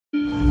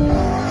We'll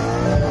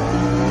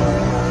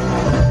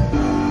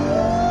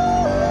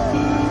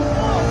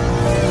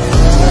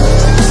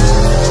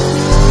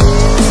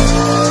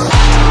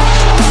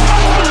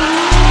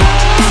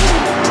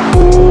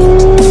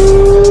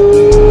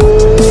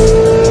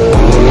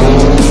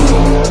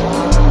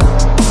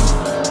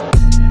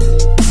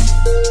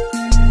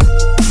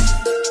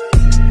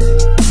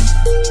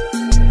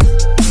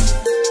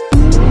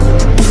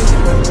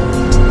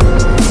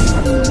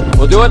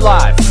do it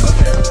live.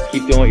 Okay.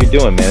 Keep doing what you're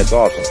doing, man. It's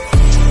awesome.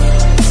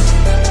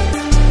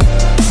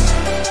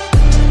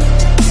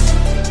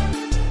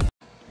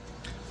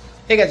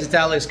 Hey guys, it's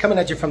Alex coming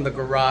at you from the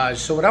garage.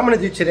 So what I'm going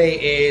to do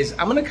today is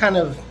I'm going to kind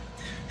of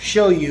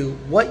show you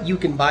what you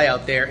can buy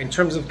out there in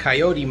terms of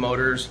Coyote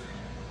motors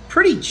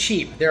pretty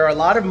cheap. There are a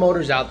lot of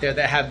motors out there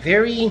that have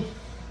very,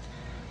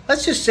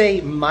 let's just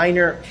say,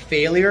 minor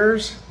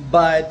failures,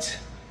 but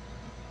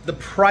the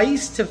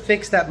price to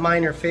fix that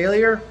minor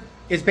failure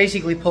is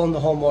basically pulling the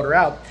whole motor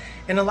out.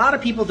 And a lot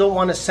of people don't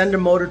want to send a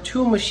motor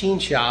to a machine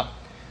shop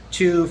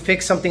to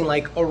fix something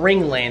like a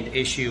ringland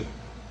issue.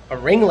 A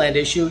ringland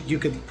issue, you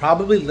could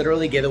probably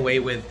literally get away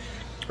with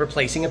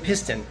replacing a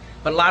piston.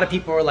 But a lot of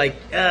people are like,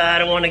 I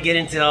don't want to get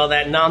into all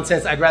that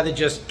nonsense. I'd rather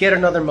just get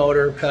another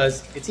motor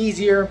because it's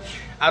easier.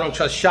 I don't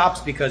trust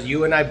shops because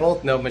you and I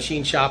both know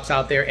machine shops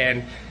out there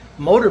and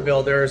motor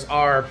builders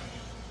are,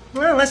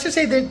 well, let's just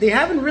say they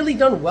haven't really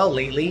done well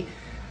lately.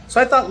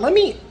 So I thought, let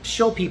me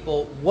show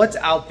people what's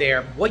out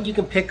there, what you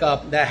can pick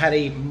up that had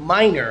a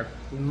minor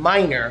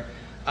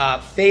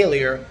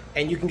failure,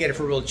 and you can get it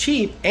for real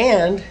cheap.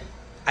 And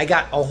I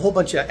got a whole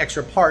bunch of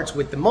extra parts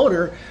with the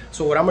motor.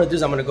 So what I'm gonna do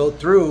is I'm gonna go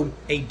through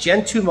a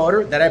Gen 2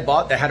 motor that I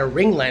bought that had a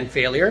ringland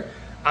failure.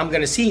 I'm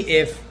gonna see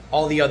if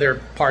all the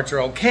other parts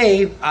are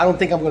okay. I don't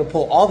think I'm gonna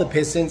pull all the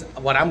pistons.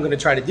 What I'm gonna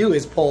try to do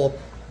is pull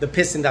the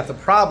piston that's the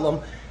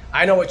problem.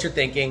 I know what you're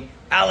thinking.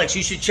 Alex,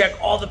 you should check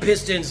all the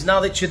pistons now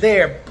that you're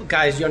there.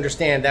 Guys, you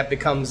understand that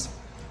becomes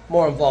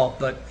more involved,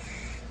 but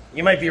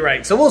you might be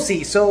right. So we'll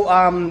see. So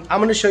I'm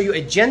gonna show you a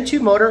Gen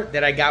 2 motor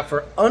that I got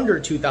for under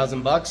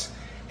 2,000 bucks.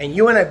 And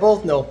you and I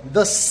both know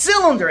the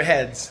cylinder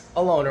heads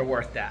alone are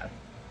worth that.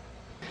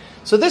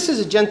 So this is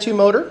a Gen 2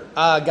 motor.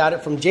 Got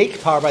it from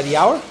Jake, Power by the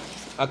Hour.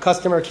 A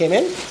customer came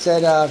in,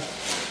 said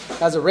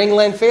has a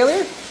ringland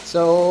failure,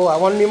 so I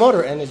want a new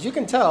motor. And as you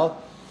can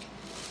tell,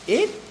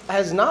 it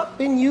has not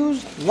been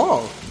used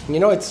long. You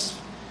know,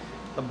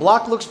 the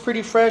block looks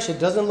pretty fresh. It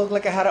doesn't look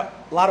like it had a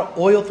lot of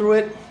oil through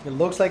it. It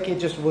looks like it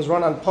just was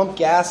run on pump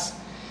gas.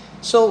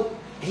 So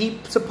he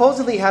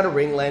supposedly had a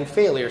ringland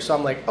failure. So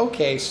I'm like,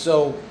 okay,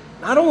 so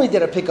not only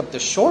did I pick up the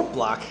short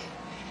block,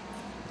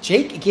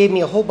 Jake gave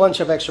me a whole bunch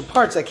of extra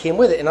parts that came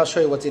with it, and I'll show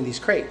you what's in these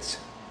crates.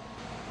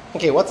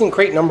 Okay, what's in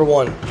crate number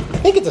 1? I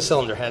think it's a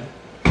cylinder head.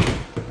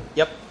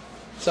 Yep.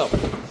 So,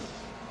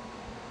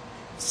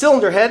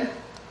 cylinder head,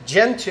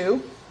 Gen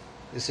 2.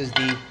 This is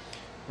the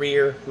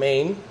rear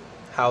main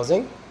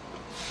housing.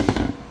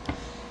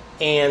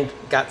 And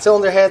got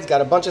cylinder heads, got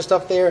a bunch of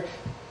stuff there.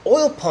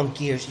 Oil pump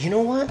gears. You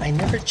know what? I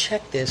never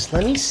checked this.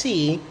 Let me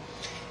see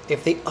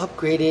if they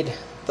upgraded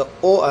the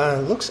oil. I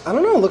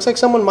don't know, it looks like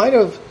someone might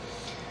have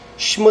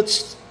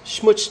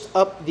schmutzed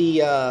up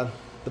the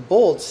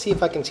bolts. See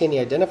if I can see any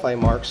identifying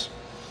marks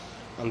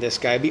on this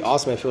guy. It'd be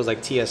awesome if it was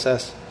like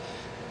TSS,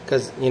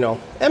 because, you know,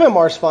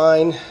 MMR's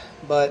fine,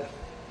 but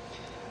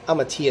I'm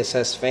a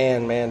TSS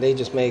fan, man. They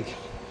just make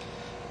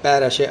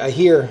badass shit. I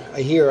hear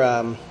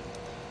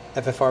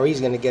FFRE is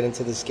going to get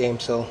into this game,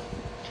 so.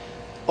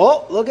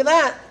 Oh, look at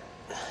that.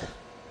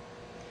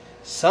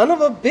 Son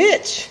of a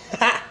bitch.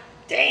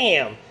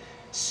 Damn.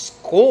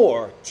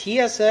 Score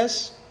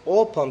TSS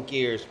oil pump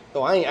gears.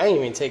 Oh, I ain't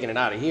even taking it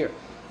out of here.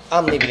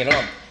 I'm leaving it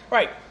on.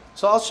 Right.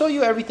 So I'll show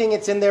you everything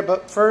that's in there,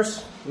 but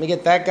first, let me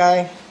get that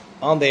guy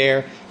on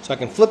there so I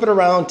can flip it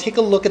around, take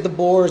a look at the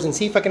bores, and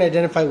see if I can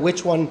identify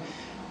which one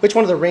of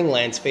the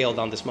ringlands failed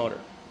on this motor.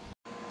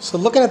 So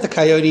looking at the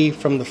Coyote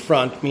from the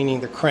front,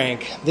 meaning the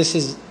crank, this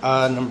is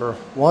number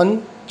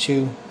 1,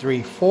 2,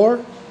 3,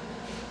 4,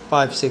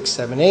 5, 6,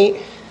 7,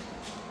 8,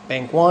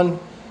 bank 1,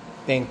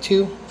 bank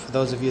 2, for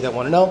those of you that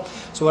want to know.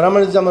 So what I'm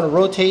going to do is I'm going to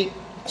rotate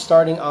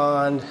starting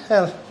on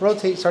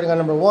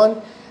number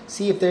 1,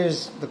 see if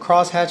the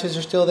cross hatches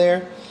are still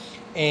there,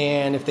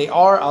 and if they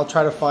are, I'll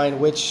try to find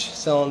which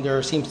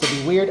cylinder seems to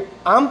be weird.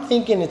 I'm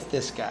thinking it's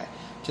this guy,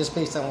 just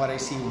based on what I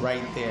see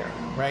right there,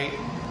 right?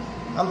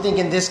 I'm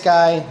thinking this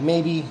guy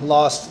maybe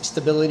lost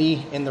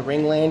stability in the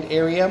ringland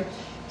area,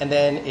 and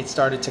then it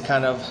started to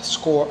kind of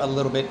score a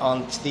little bit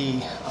on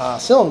the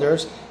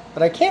cylinders,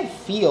 but I can't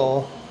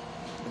feel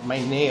with my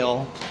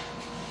nail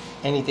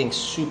anything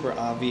super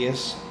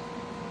obvious.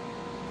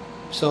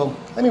 So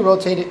let me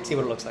rotate it, see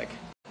what it looks like.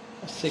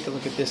 Let's take a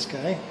look at this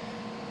guy.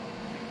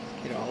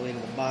 Get it all the way to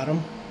the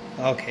bottom.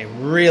 Okay,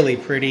 really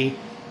pretty,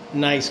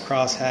 nice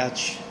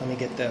crosshatch. Let me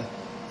get the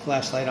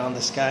flashlight on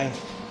this guy.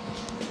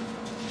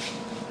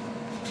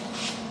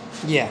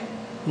 Yeah,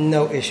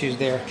 no issues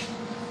there.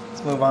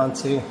 Let's move on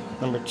to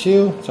number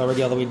 2. It's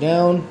already all the way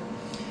down.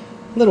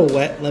 A little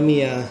wet. Let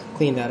me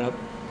clean that up.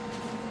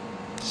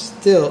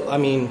 Still, I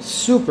mean,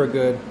 super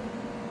good.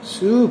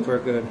 Super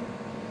good.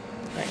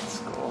 All right, let's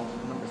go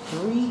number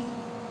 3.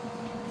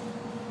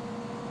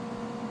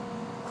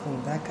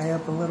 Clean that guy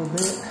up a little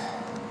bit.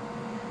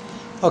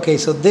 Okay,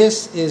 so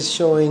this is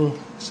showing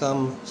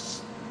some,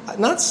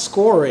 not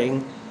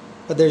scoring,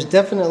 but there's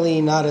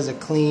definitely not as a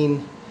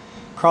clean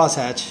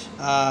crosshatch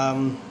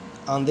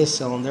on this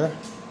cylinder.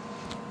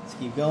 Let's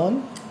keep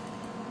going.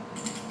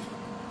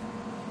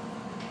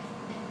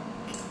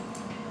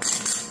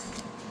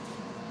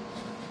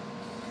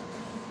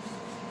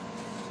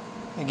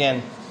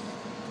 Again,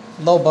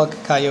 low buck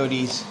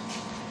Coyotes,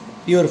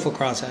 beautiful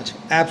crosshatch,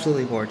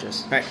 absolutely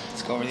gorgeous. All right,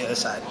 let's go over the other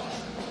side.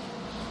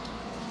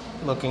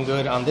 Looking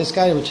good on this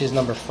guy, which is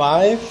number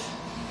 5.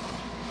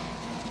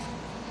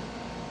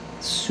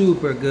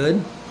 Super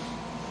good.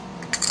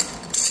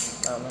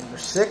 Now number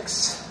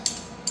 6.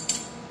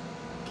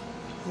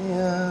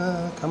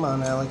 Yeah, come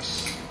on,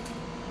 Alex.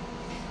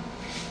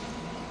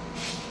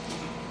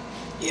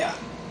 Yeah.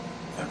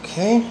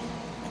 Okay.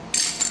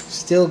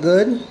 Still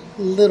good.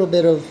 A little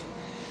bit of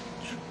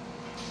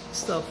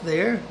stuff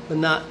there, but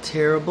not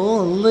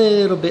terrible. A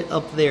little bit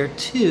up there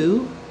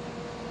too.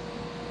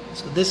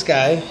 So this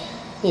guy,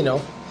 you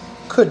know,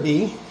 could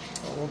be.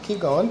 We'll keep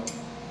going.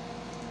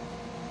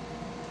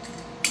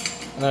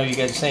 I know you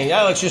guys are saying,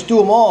 yeah, let's just do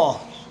them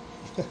all.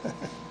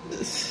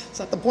 It's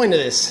not the point of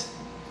this.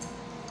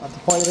 Not the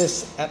point of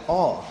this at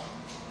all.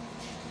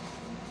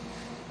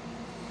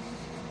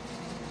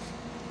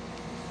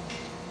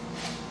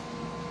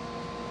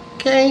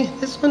 Okay,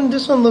 this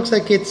one looks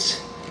like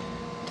it's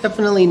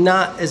definitely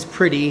not as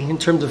pretty in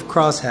terms of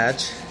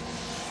crosshatch.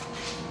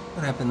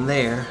 What happened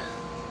there?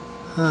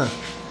 Huh.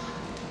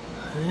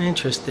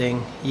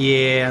 Interesting.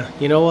 Yeah,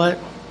 you know what?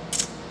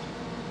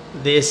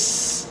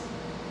 This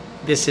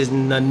is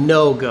a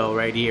no-go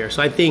right here.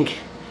 So I think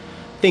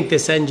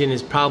this engine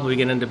is probably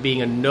going to end up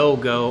being a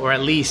no-go, or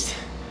at least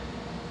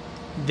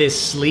this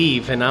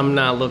sleeve. And I'm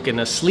not looking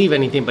to sleeve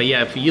anything, but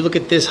yeah, if you look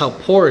at this, how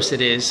porous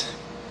it is,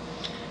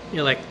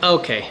 you're like,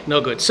 okay,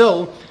 no good.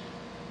 So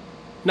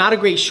not a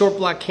great short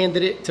block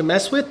candidate to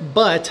mess with,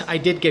 but I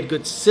did get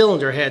good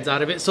cylinder heads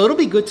out of it. So it'll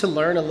be good to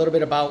learn a little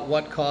bit about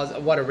what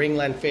a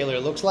ringland failure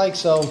looks like.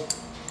 So,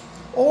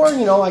 or,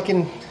 you know, I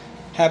can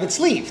have it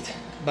sleeved,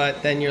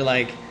 but then you're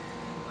like,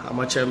 how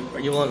much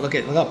you want? Look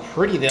how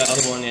pretty the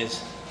other one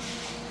is.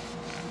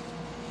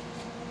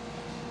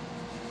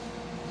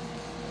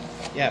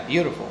 Yeah,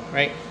 beautiful,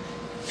 right?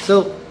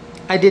 So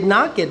I did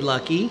not get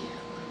lucky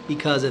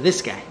because of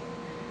this guy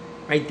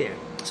right there.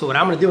 So what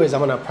I'm gonna do is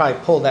I'm gonna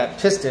probably pull that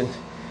piston,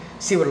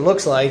 see what it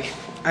looks like.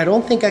 I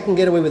don't think I can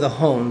get away with a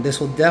hone. This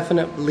will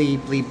definitely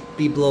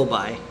be blow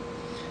by.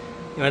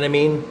 You know what I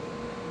mean?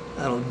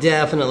 That'll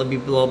definitely be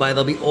blow by.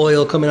 There'll be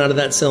oil coming out of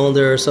that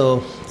cylinder,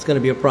 so it's gonna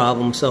be a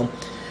problem. So,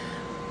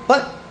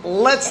 but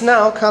let's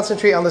now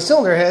concentrate on the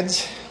cylinder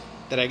heads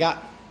that I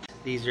got.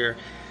 These are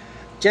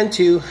Gen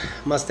 2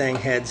 Mustang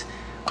heads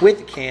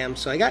with cams.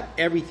 So I got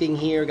everything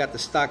here, got the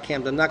stock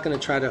cams. I'm not gonna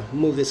try to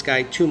move this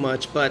guy too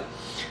much, but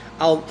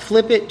I'll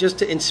flip it just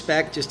to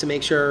inspect, just to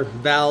make sure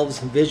valves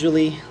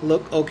visually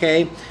look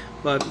okay.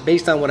 But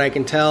based on what I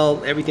can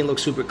tell, everything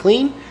looks super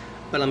clean.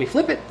 But let me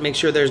flip it, make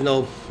sure there's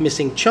no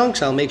missing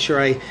chunks. I'll make sure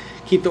I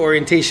keep the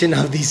orientation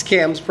of these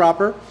cams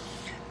proper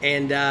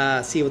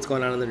and see what's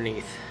going on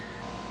underneath.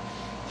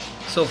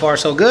 So far,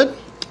 so good.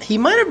 He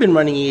might have been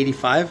running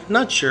E85,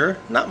 not sure.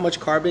 Not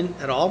much carbon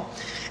at all.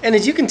 And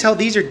as you can tell,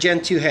 these are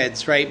Gen 2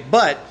 heads, right?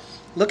 But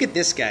look at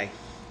this guy.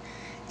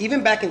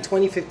 Even back in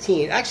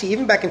 2015, actually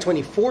even back in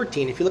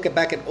 2014, if you look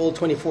back at old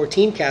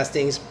 2014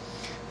 castings,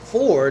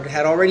 Ford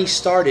had already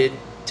started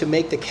to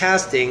make the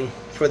casting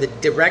for the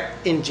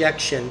direct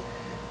injection,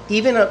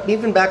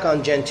 even back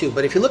on Gen 2.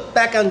 But if you look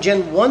back on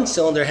Gen 1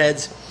 cylinder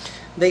heads,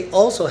 they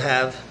also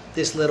have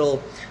this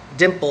little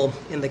dimple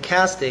in the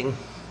casting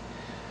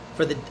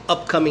for the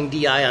upcoming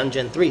DI on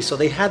Gen 3. So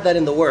they had that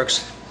in the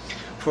works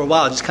for a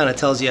while. It just kind of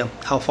tells you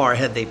how far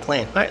ahead they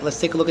plan. All right,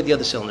 let's take a look at the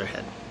other cylinder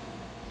head.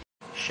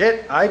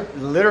 Shit, I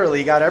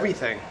literally got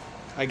everything.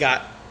 I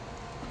got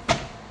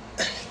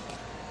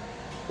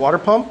water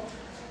pump,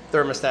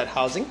 thermostat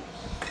housing,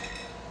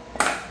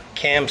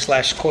 cam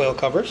 / coil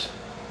covers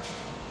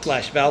 /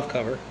 valve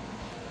cover.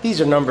 These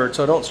are numbered,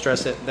 so don't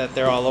stress it that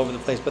they're all over the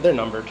place, but they're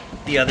numbered.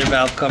 The other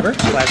valve cover /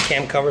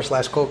 cam cover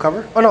 / coil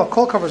cover. Oh no,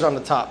 coil cover's on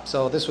the top,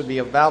 so this would be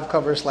a valve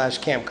cover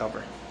 / cam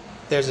cover.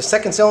 There's a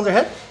second cylinder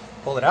head.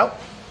 Pull it out.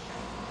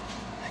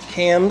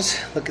 Cams,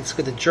 let's look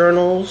at the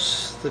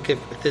journals, look if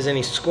there's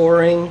any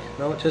scoring.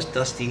 No, it's just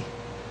dusty.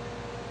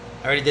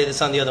 I already did this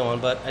on the other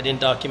one, but I didn't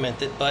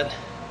document it. But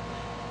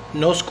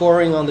no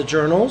scoring on the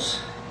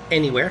journals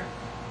anywhere.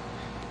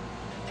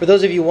 For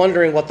those of you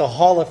wondering what the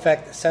Hall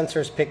effect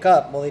sensors pick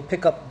up, well, they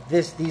pick up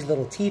these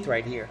little teeth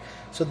right here.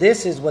 So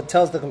this is what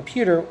tells the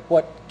computer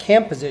what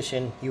cam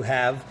position you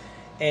have,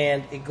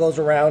 and it goes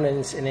around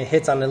and it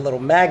hits on a little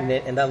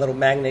magnet, and that little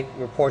magnet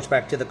reports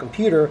back to the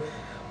computer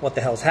what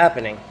the hell's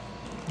happening.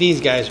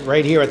 These guys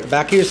right here at the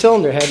back of your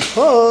cylinder head.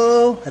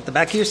 Whoa! At the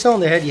back of your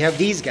cylinder head, you have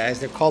these guys.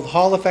 They're called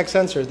Hall effect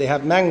sensors. They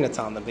have magnets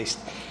on them.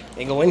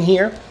 They go in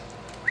here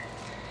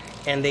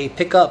and they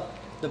pick up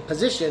the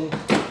position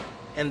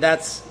and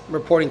that's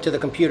reporting to the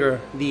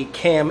computer the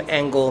cam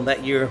angle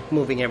that you're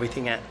moving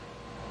everything at.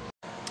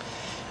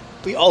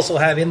 We also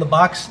have in the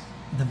box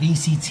the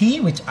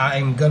VCT, which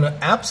I'm gonna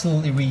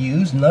absolutely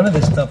reuse. None of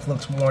this stuff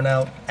looks worn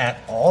out at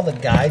all. The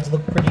guides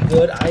look pretty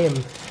good. I am,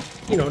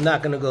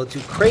 not gonna go too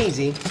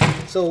crazy.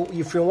 So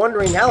if you're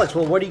wondering, Alex,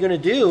 well, what are you gonna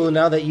do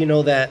now that you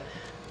know that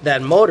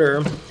that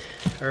motor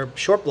or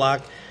short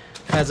block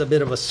has a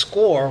bit of a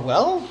score?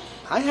 Well,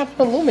 I have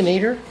an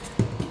illuminator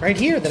right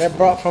here that I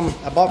bought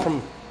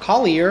from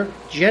Collier,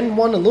 Gen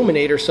 1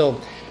 illuminator.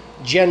 So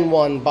Gen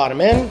 1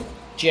 bottom end,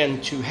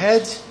 Gen 2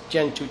 heads,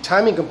 Gen 2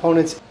 timing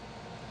components.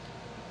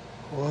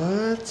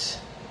 What?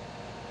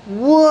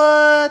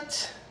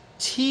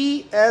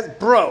 TS,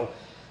 bro,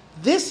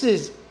 this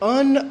is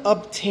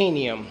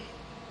unobtainium.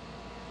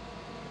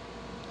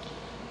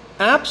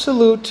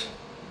 Absolute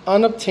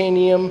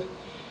unobtainium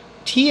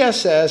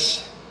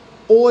TSS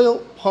oil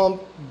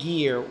pump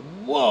gear.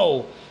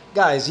 Whoa.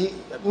 Guys,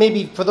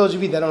 maybe for those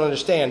of you that don't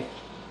understand,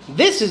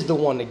 this is the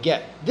one to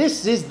get.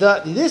 This is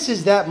that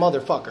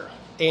motherfucker.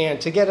 And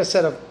to get a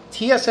set of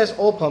TSS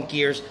oil pump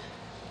gears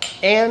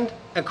and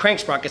a crank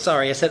sprocket.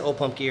 Sorry, I said oil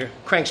pump gear.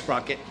 Crank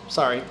sprocket.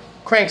 Sorry.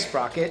 Crank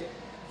sprocket.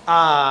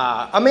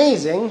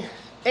 Amazing.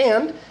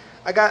 And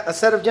I got a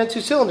set of Gen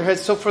 2 cylinder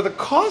heads. So for the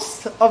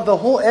cost of the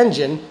whole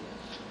engine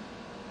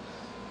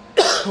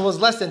was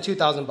less than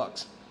 2,000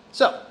 bucks.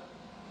 So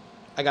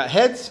I got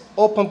heads,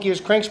 oil pump gears,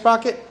 crank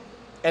sprocket,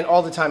 and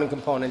all the timing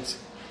components.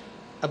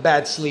 A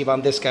bad sleeve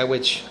on this guy,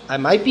 which I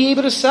might be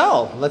able to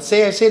sell. Let's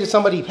say I say to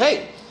somebody,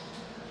 hey,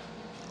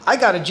 I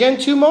got a Gen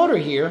 2 motor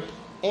here,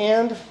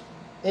 and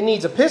it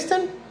needs a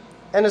piston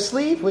and a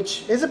sleeve,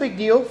 which is a big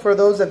deal for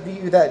those of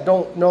you that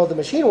don't know the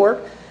machine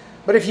work.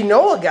 But if you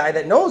know a guy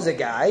that knows a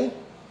guy,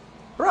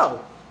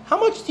 bro, how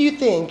much do you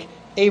think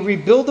a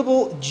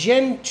rebuildable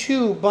Gen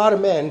 2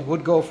 bottom end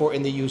would go for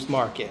in the used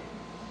market?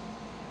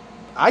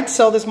 I'd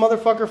sell this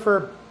motherfucker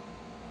for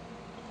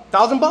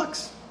 1,000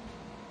 bucks.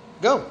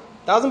 Go,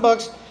 1,000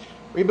 bucks,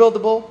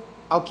 rebuildable.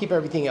 I'll keep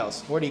everything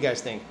else. What do you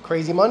guys think?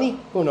 Crazy money?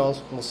 Who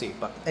knows? We'll see.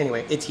 But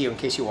anyway, it's here in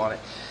case you want it.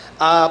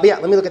 But yeah,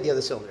 let me look at the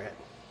other cylinder head.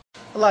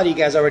 A lot of you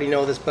guys already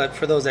know this, but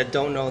for those that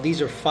don't know,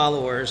 these are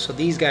followers. So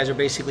these guys are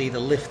basically the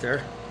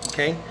lifter,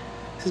 okay?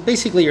 This is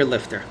basically your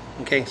lifter,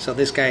 okay? So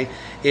this guy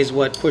is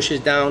what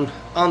pushes down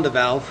on the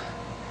valve,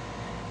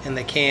 and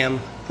the cam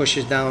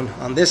pushes down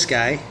on this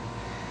guy,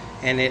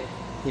 and it,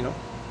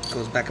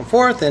 goes back and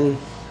forth and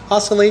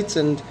oscillates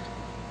and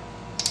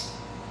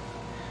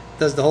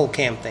does the whole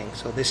cam thing.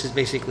 So this is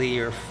basically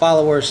your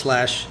follower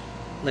slash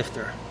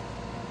lifter.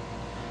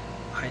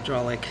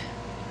 Hydraulic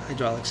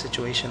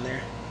situation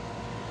there.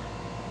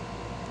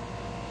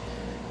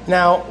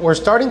 Now, we're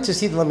starting to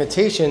see the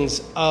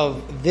limitations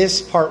of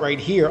this part right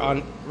here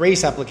on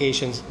race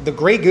applications. The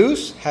Grey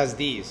Goose has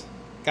these.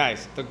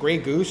 Guys, the Grey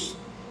Goose,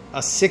 a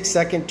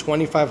 6-second,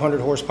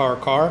 2,500 horsepower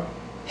car,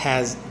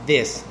 has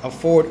this, a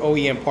Ford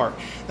OEM part.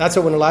 That's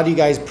why when a lot of you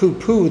guys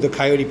poo-poo the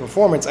Coyote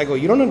performance, I go,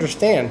 you don't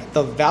understand.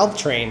 The valve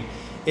train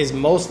is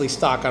mostly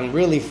stock on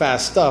really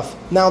fast stuff.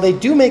 Now, they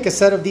do make a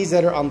set of these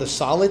that are on the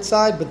solid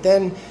side, but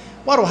then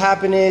what will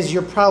happen is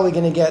you're probably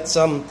going to get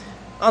some,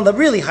 on the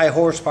really high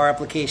horsepower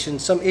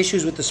applications, some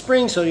issues with the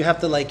spring, so you have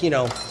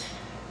to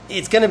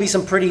it's going to be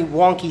some pretty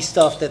wonky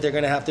stuff that they're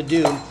going to have to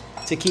do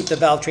to keep the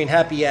valve train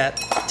happy at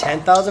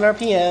 10,000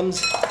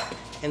 RPMs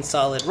and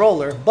solid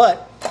roller.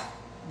 But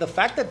the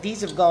fact that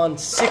these have gone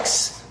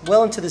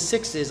well into the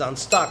 6s on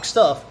stock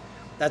stuff,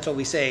 that's what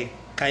we say,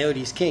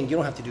 Coyote's king. You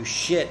don't have to do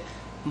shit.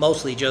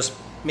 Mostly just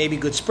maybe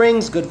good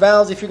springs, good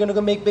valves if you're going to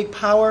go make big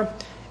power,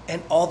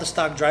 and all the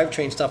stock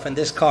drivetrain stuff. And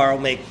this car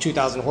will make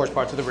 2,000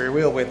 horsepower to the rear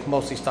wheel with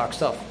mostly stock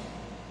stuff.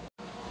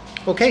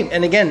 Okay,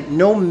 and again,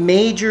 no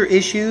major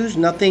issues,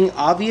 nothing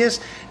obvious.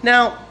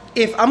 Now,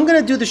 if I'm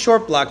going to do the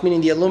short block, meaning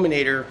the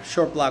illuminator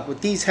short block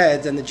with these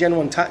heads and the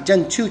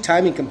Gen 2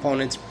 timing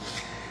components,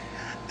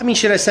 I mean,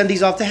 should I send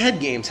these off to Head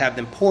Games, have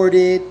them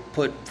ported,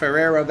 put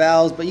Ferrera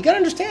valves? But you got to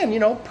understand,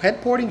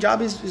 head porting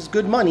job is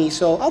good money.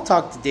 So I'll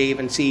talk to Dave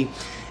and see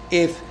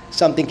if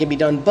something can be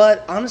done.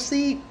 But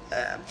honestly,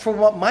 for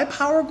what my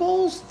power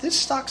goals, this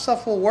stock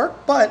stuff will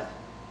work. But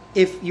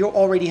if you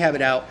already have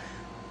it out,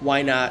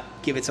 why not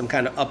give it some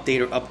kind of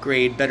update or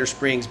upgrade, better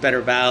springs,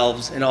 better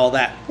valves, and all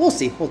that? We'll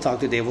see. We'll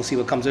talk to Dave. We'll see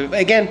what comes of it.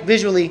 Again,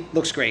 visually,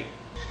 looks great.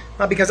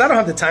 Because I don't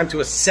have the time to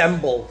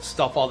assemble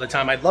stuff all the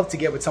time. I'd love to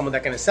get with someone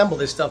that can assemble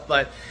this stuff,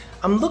 but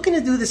I'm looking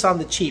to do this on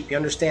the cheap, you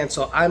understand?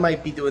 So I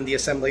might be doing the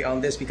assembly on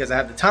this because I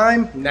have the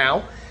time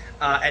now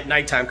at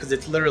nighttime, because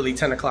it's literally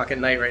 10 o'clock at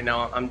night right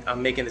now.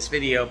 I'm making this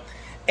video.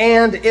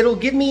 And it'll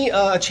give me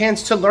a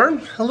chance to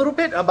learn a little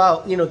bit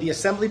about, the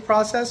assembly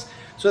process,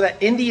 so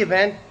that in the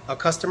event a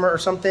customer or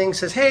something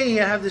says, hey,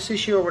 I have this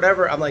issue or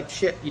whatever, I'm like,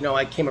 shit,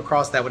 I came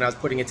across that when I was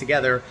putting it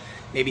together.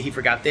 Maybe he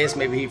forgot this,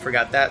 maybe he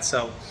forgot that.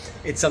 So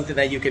it's something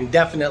that you can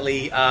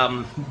definitely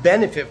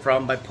benefit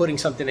from by putting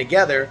something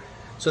together,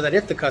 so that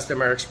if the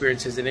customer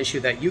experiences an issue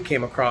that you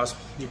came across,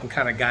 you can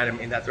kind of guide them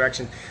in that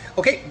direction.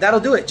 Okay, that'll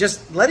do it.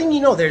 Just letting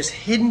you know there's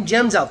hidden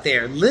gems out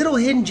there, little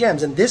hidden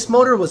gems. And this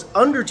motor was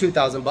under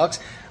 2,000 bucks.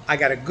 I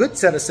got a good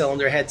set of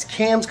cylinder heads,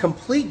 cams,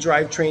 complete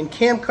drivetrain,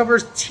 cam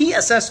covers,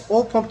 TSS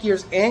oil pump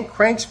gears, and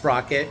crank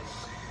sprocket,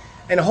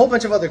 and a whole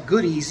bunch of other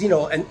goodies, you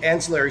know, and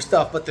ancillary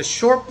stuff. But the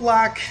short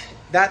block,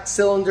 that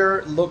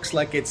cylinder looks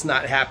like it's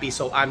not happy,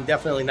 so I'm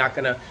definitely not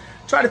gonna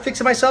try to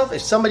fix it myself.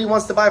 If somebody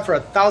wants to buy it for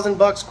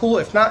 $1,000, cool.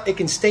 If not, it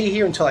can stay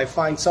here until I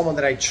find someone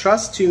that I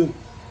trust to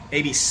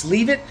maybe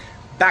sleeve it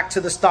back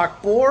to the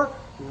stock bore,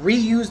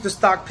 reuse the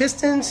stock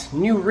pistons,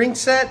 new ring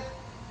set,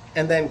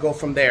 and then go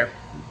from there.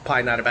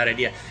 Probably not a bad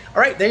idea.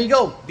 All right, there you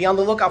go. Be on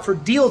the lookout for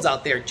deals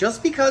out there.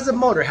 Just because a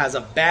motor has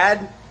a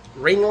bad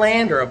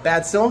ringland or a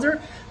bad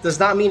cylinder does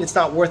not mean it's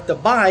not worth the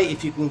buy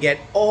if you can get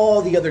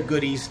all the other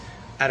goodies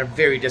at a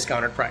very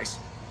discounted price.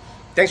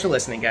 Thanks for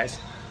listening, guys.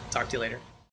 Talk to you later.